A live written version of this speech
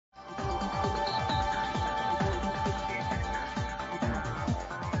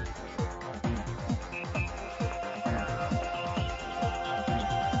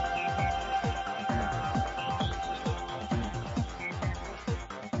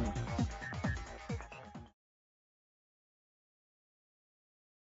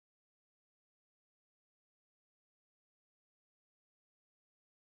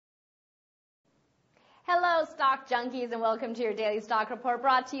Hello, stock junkies, and welcome to your daily stock report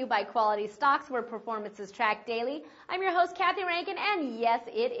brought to you by Quality Stocks, where performance is tracked daily. I'm your host, Cathy Rankin, and yes,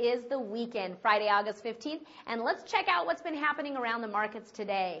 it is the weekend, Friday, August 15th, and let's check out what's been happening around the markets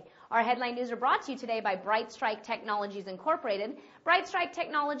today. Our headline news are brought to you today by Brite Strike Technologies Incorporated. Brite Strike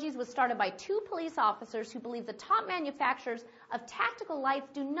Technologies was started by two police officers who believe the top manufacturers of tactical lights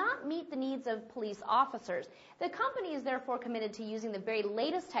do not meet the needs of police officers. The company is therefore committed to using the very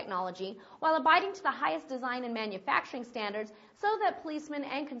latest technology while abiding to the highest design and manufacturing standards so that policemen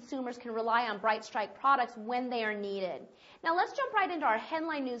and consumers can rely on Brite Strike products when they are needed. Now let's jump right into our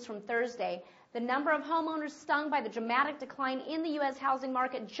headline news from Thursday. The number of homeowners stung by the dramatic decline in the U.S. housing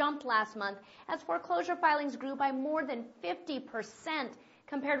market jumped last month as foreclosure filings grew by more than 50%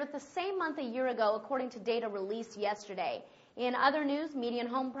 compared with the same month a year ago, according to data released yesterday. In other news, median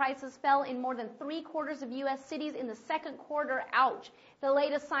home prices fell in more than 3/4 of U.S. cities in the second quarter. Ouch! The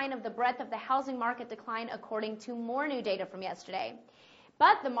latest sign of the breadth of the housing market decline, according to more new data from yesterday.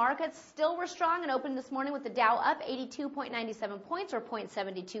 But the markets still were strong and opened this morning with the Dow up 82.97 points or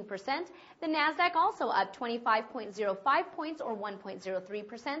 0.72%. The Nasdaq also up 25.05 points or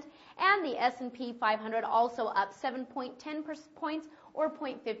 1.03%. And the S&P 500 also up 7.10 points or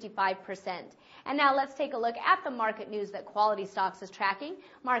 0.55%. And now let's take a look at the market news that Quality Stocks is tracking.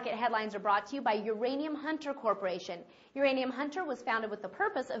 Market headlines are brought to you by Uranium Hunter Corporation. Uranium Hunter was founded with the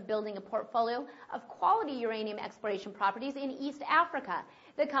purpose of building a portfolio of quality uranium exploration properties in East Africa.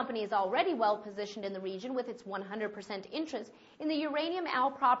 The company is already well positioned in the region with its 100% interest in the Uranium-Au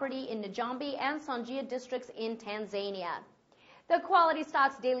property in Njombe Songea Districts in Tanzania. The Quality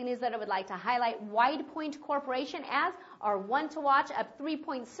Stocks Daily Newsletter would like to highlight WidePoint Corporation as our one to watch, up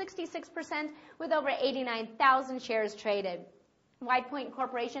 3.66% with over 89,000 shares traded. WidePoint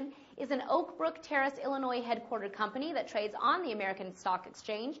Corporation is an Oak Brook Terrace, Illinois headquartered company that trades on the American Stock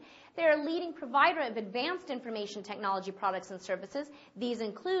Exchange. They are a leading provider of advanced information technology products and services. These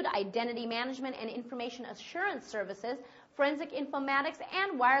include identity management and information assurance services, forensic informatics,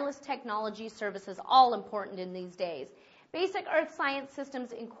 and wireless technology services, all important in these days. Basic Earth Science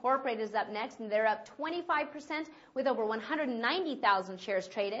Systems Incorporated is up next, and they're up 25% with over 190,000 shares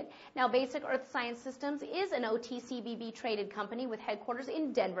traded. Now, Basic Earth Science Systems is an OTCBB traded company with headquarters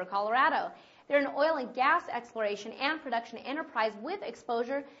in Denver, Colorado. They're an oil and gas exploration and production enterprise with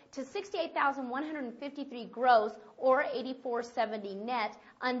exposure to 68,153 gross or 8,470 net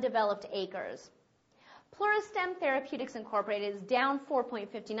undeveloped acres. Pluristem Therapeutics Incorporated is down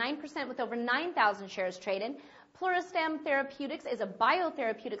 4.59% with over 9,000 shares traded. Pluristem Therapeutics is a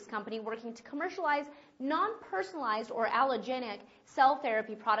biotherapeutics company working to commercialize non-personalized or allogenic cell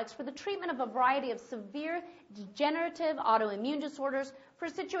therapy products for the treatment of a variety of severe degenerative autoimmune disorders for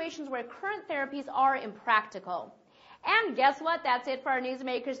situations where current therapies are impractical. And guess what? That's it for our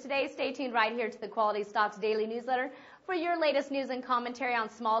newsmakers today. Stay tuned right here to the Quality Stocks Daily Newsletter for your latest news and commentary on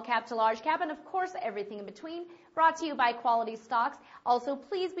small cap to large cap and, of course, everything in between, brought to you by Quality Stocks. Also,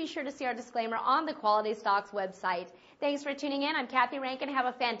 please be sure to see our disclaimer on the Quality Stocks website. Thanks for tuning in. I'm Cathy Rankin. Have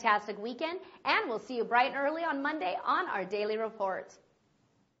a fantastic weekend, and we'll see you bright and early on Monday on our daily report.